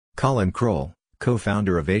Colin Kroll,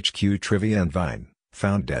 co-founder of HQ Trivia and Vine,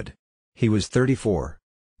 found dead. He was 34.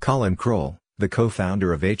 Colin Kroll, the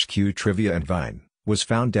co-founder of HQ Trivia and Vine, was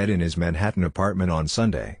found dead in his Manhattan apartment on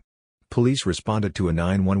Sunday. Police responded to a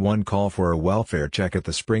 911 call for a welfare check at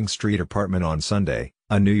the Spring Street apartment on Sunday,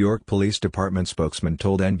 a New York Police Department spokesman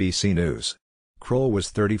told NBC News. Kroll was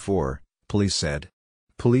 34, police said.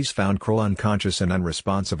 Police found Kroll unconscious and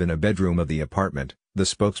unresponsive in a bedroom of the apartment, the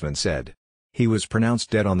spokesman said. He was pronounced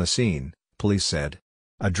dead on the scene, police said.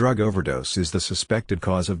 A drug overdose is the suspected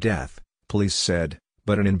cause of death, police said,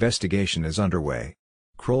 but an investigation is underway.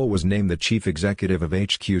 Kroll was named the chief executive of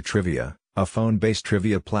HQ Trivia, a phone-based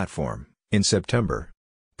trivia platform, in September.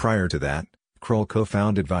 Prior to that, Kroll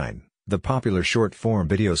co-founded Vine, the popular short-form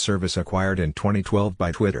video service acquired in 2012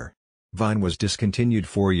 by Twitter. Vine was discontinued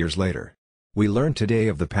 4 years later. We learned today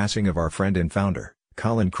of the passing of our friend and founder,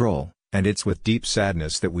 Colin Kroll, and it's with deep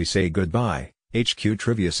sadness that we say goodbye, HQ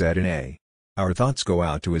Trivia said in Our thoughts go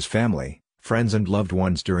out to his family, friends and loved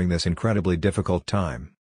ones during this incredibly difficult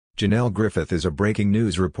time. Janelle Griffith is a breaking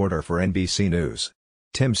news reporter for NBC News.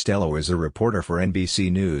 Tim Stello is a reporter for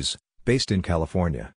NBC News, based in California.